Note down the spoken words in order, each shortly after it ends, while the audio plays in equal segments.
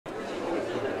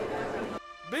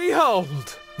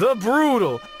Behold, the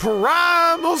brutal,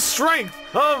 primal strength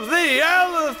of the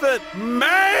Elephant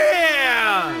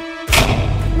Man!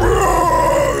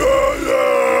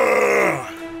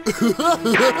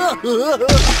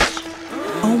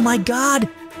 Oh my God!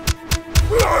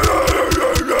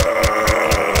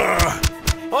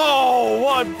 Oh,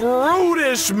 what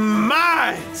brutish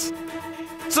minds!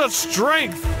 Such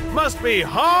strength must be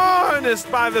harnessed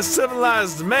by the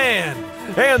civilized man,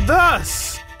 and thus...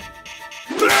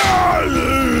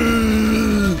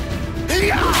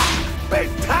 Big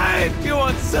time, you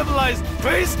uncivilized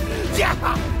beast!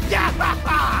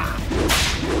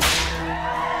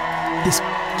 This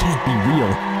can't be real.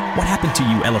 What happened to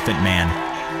you, Elephant Man?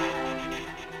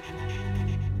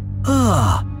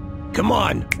 Come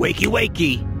on, wakey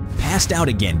wakey. Passed out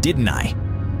again, didn't I?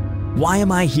 Why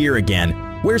am I here again?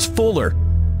 Where's Fuller?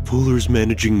 Fuller's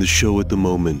managing the show at the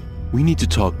moment. We need to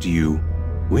talk to you.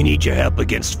 We need your help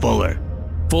against Fuller.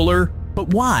 Fuller? But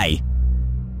why?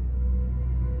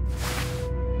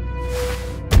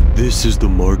 This is the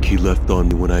mark he left on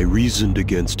me when I reasoned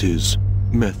against his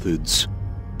methods.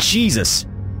 Jesus!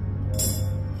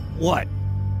 What?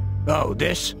 Oh,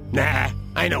 this? Nah,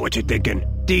 I know what you're thinking.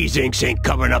 These inks ain't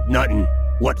covering up nothing.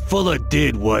 What Fuller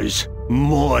did was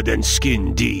more than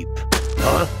skin deep.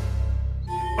 Huh?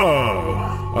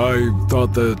 I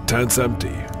thought the tent's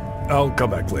empty. I'll come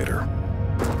back later.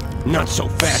 Not so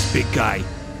fast, big guy.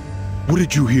 What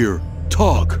did you hear?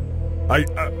 Talk! I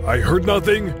heard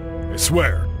nothing, I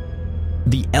swear.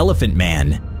 The Elephant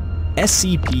Man.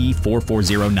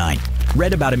 SCP-4409.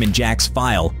 Read about him in Jack's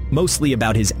file, mostly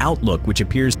about his outlook, which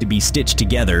appears to be stitched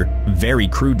together very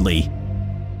crudely.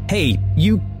 Hey,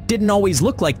 you didn't always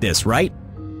look like this, right?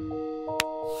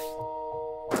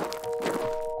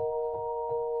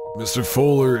 Mr.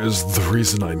 Fuller is the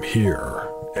reason I'm here,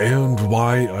 and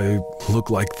why I look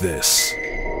like this.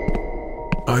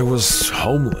 I was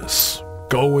homeless,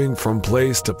 going from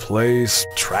place to place,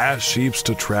 trash heaps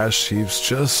to trash heaps,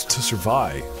 just to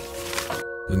survive.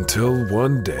 Until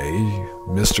one day,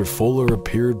 Mr. Fuller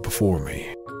appeared before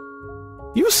me.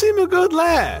 You seem a good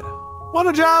lad. Want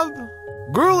a job?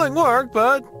 Grueling work,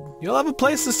 but you'll have a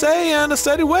place to stay and a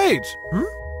steady wage.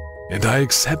 And I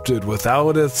accepted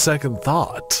without a second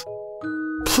thought.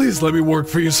 Please let me work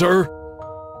for you, sir.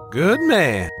 Good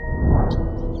man.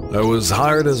 I was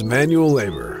hired as manual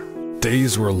labor.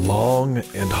 Days were long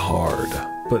and hard,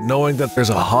 but knowing that there's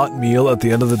a hot meal at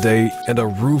the end of the day and a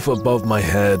roof above my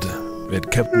head, it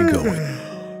kept me going.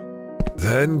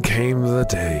 Then came the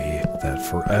day that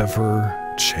forever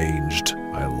changed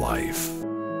my life.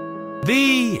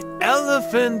 The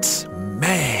Elephant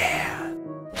Man.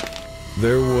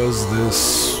 There was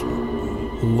this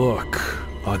look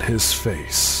on his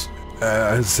face,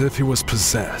 as if he was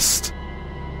possessed.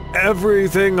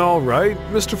 Everything all right,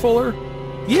 Mr. Fuller?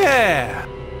 Yeah,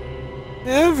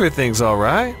 everything's all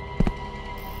right.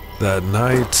 That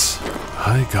night,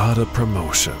 I got a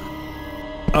promotion.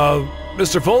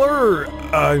 Mr. Fuller,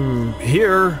 I'm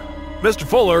here. Mr.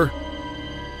 Fuller.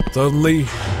 Suddenly,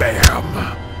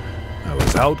 bam! I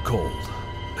was out cold.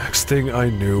 Next thing I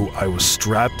knew, I was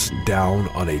strapped down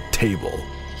on a table.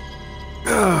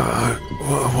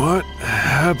 What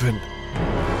happened?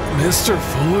 Mr.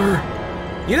 Fuller?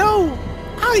 You know,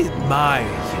 I admire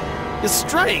you. Your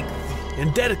strength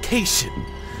and dedication.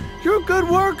 You're a good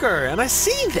worker, and I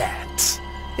see that.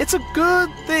 It's a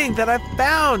good thing that I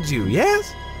found you,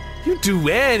 yes? You'd do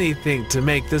anything to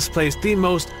make this place the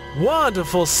most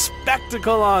wonderful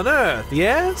spectacle on Earth,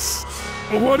 yes?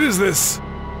 What is this?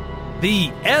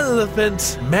 The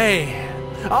Elephant Man.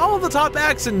 All the top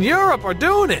acts in Europe are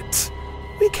doing it.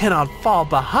 We cannot fall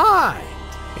behind.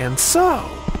 And so,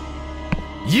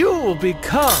 you will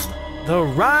become the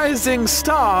rising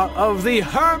star of the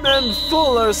Herman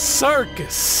Fuller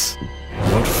Circus.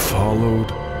 What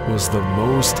followed was the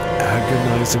most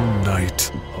agonizing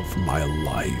night of my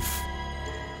life.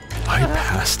 I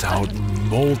passed out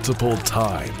multiple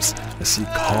times as he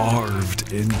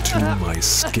carved into my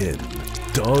skin,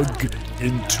 dug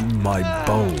into my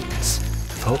bones.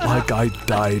 Felt like I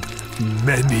died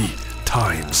many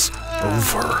times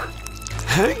over.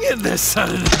 Hang in there,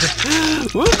 son.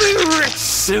 We'll be rich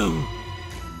soon.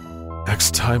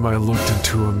 Next time I looked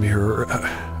into a mirror,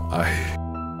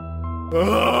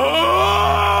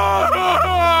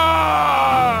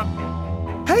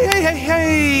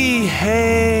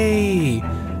 Hey!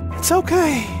 It's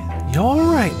okay. You're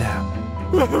all right now.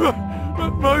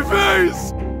 My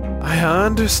face! I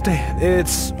understand.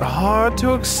 It's hard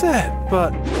to accept,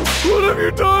 but... What have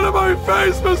you done to my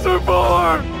face, Mr.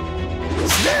 Fuller?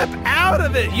 Snap out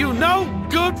of it, you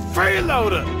no-good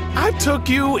freeloader! I took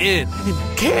you in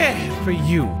and cared for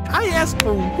you. I asked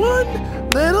for one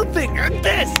little thing, and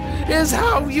this is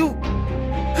how you...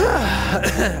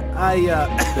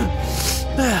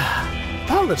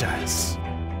 apologize.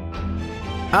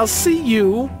 I'll see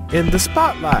you in the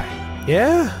spotlight.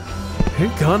 Yeah?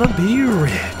 You're gonna be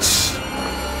rich.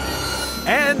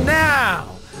 And now,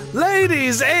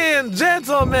 ladies and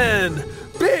gentlemen,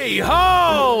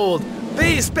 behold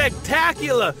the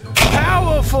spectacular,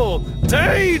 powerful,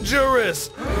 dangerous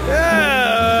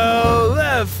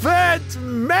Elephant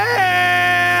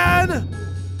Man!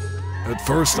 At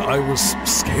first, I was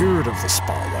scared of the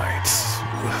spotlight.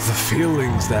 The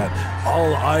feelings that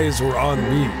all eyes were on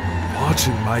me,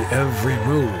 watching my every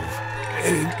move.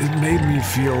 It made me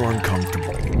feel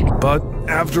uncomfortable. But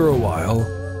after a while,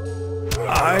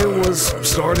 I was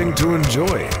starting to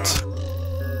enjoy it.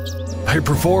 My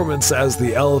performance as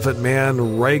the Elephant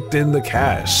Man raked in the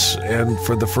cash, and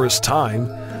for the first time,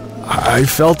 I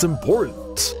felt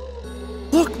important.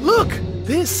 Look, look!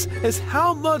 This is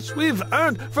how much we've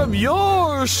earned from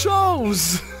your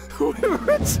shows! We're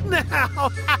rich now!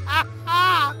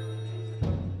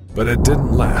 But it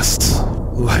didn't last.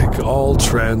 Like all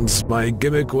trends, my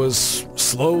gimmick was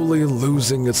slowly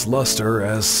losing its luster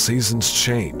as seasons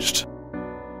changed.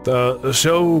 The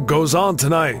show goes on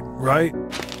tonight, right?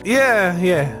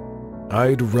 Yeah.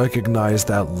 I'd recognize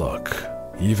that look,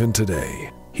 even today.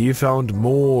 He found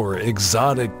more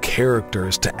exotic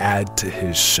characters to add to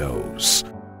his shows.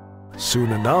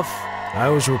 Soon enough, I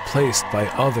was replaced by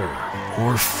other,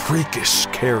 more freakish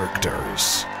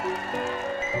characters.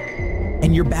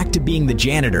 And you're back to being the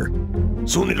janitor.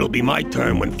 Soon it'll be my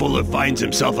turn when Fuller finds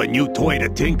himself a new toy to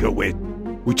tinker with.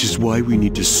 Which is why we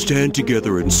need to stand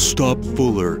together and stop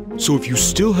Fuller. So if you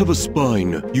still have a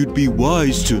spine, you'd be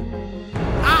wise to...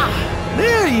 Ah!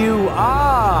 There you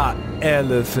are,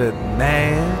 Elephant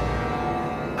Man.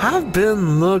 I've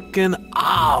been looking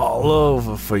all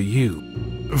over for you.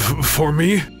 For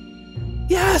me?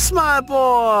 Yes, my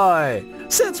boy!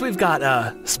 Since we've got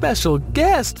a special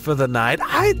guest for the night,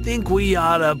 I think we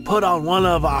ought to put on one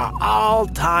of our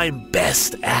all-time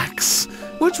best acts,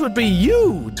 which would be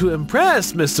you to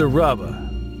impress Mr. Rubber.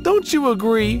 Don't you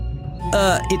agree?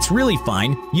 It's really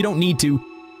fine. You don't need to.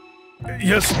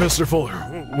 Yes, Mr. Fuller.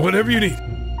 Whatever you need.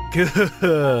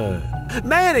 Good.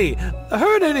 Manny,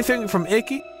 heard anything from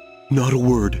Icky? Not a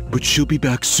word, but she'll be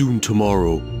back soon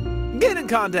tomorrow. Get in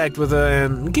contact with her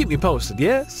and keep me posted,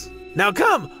 yes? Now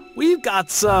come, we've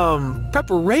got some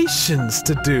preparations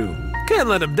to do. Can't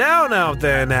let him down out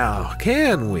there now,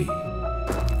 can we?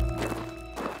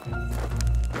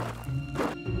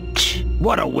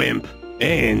 What a wimp.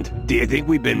 And, do you think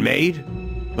we've been made?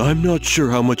 I'm not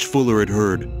sure how much Fuller had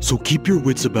heard, so keep your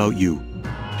wits about you.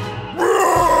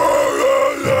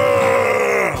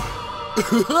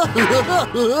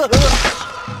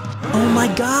 Oh my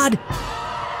god!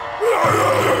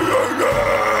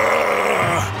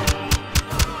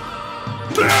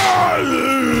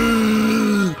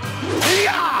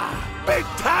 Yeah! Big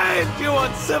time, you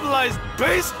uncivilized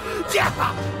beast!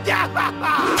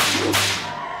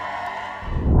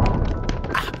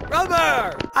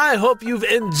 Rubber! I hope you've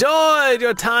enjoyed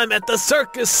your time at the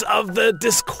Circus of the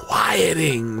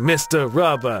Disquieting, Mr.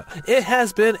 Rubber. It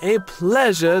has been a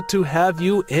pleasure to have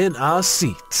you in our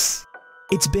seats.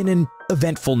 It's been an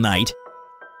eventful night.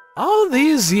 All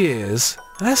these years,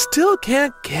 I still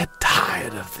can't get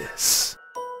tired of this.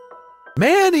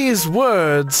 Manny's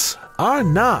words are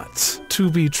not to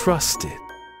be trusted.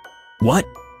 What?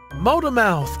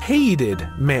 Motormouth hated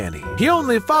Manny. He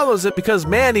only follows it because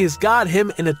Manny's got him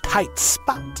in a tight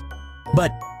spot.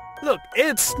 But... look,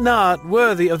 it's not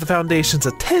worthy of the Foundation's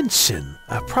attention,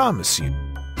 I promise you.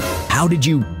 how did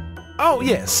you... Oh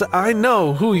yes, I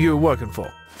know who you're working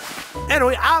for.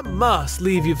 Anyway, I must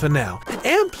leave you for now.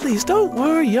 And please don't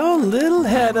worry your little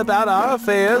head about our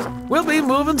affairs. We'll be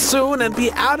moving soon and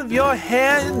be out of your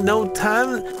hair in no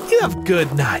time. You have a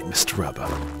good night, Mr. Rubber.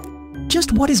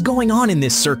 Just what is going on in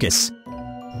this circus?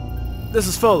 This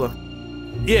is Fuller.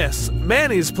 Yes,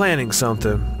 Manny's planning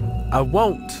something. I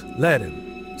won't let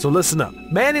him. So listen up.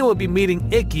 Manny will be meeting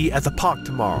Icky at the park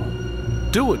tomorrow.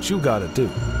 Do what you gotta do.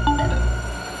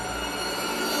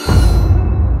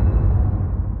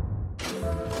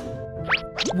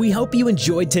 We hope you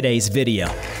enjoyed today's video.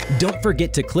 Don't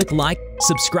forget to click like,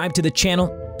 subscribe to the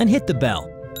channel, and hit the bell.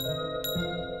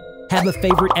 Have a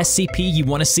favorite SCP you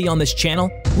want to see on this channel?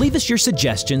 Leave us your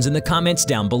suggestions in the comments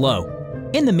down below.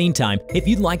 In the meantime, if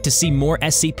you'd like to see more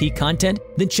SCP content,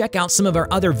 then check out some of our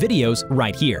other videos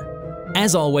right here.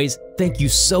 As always, thank you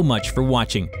so much for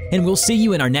watching, and we'll see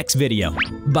you in our next video.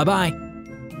 Bye-bye.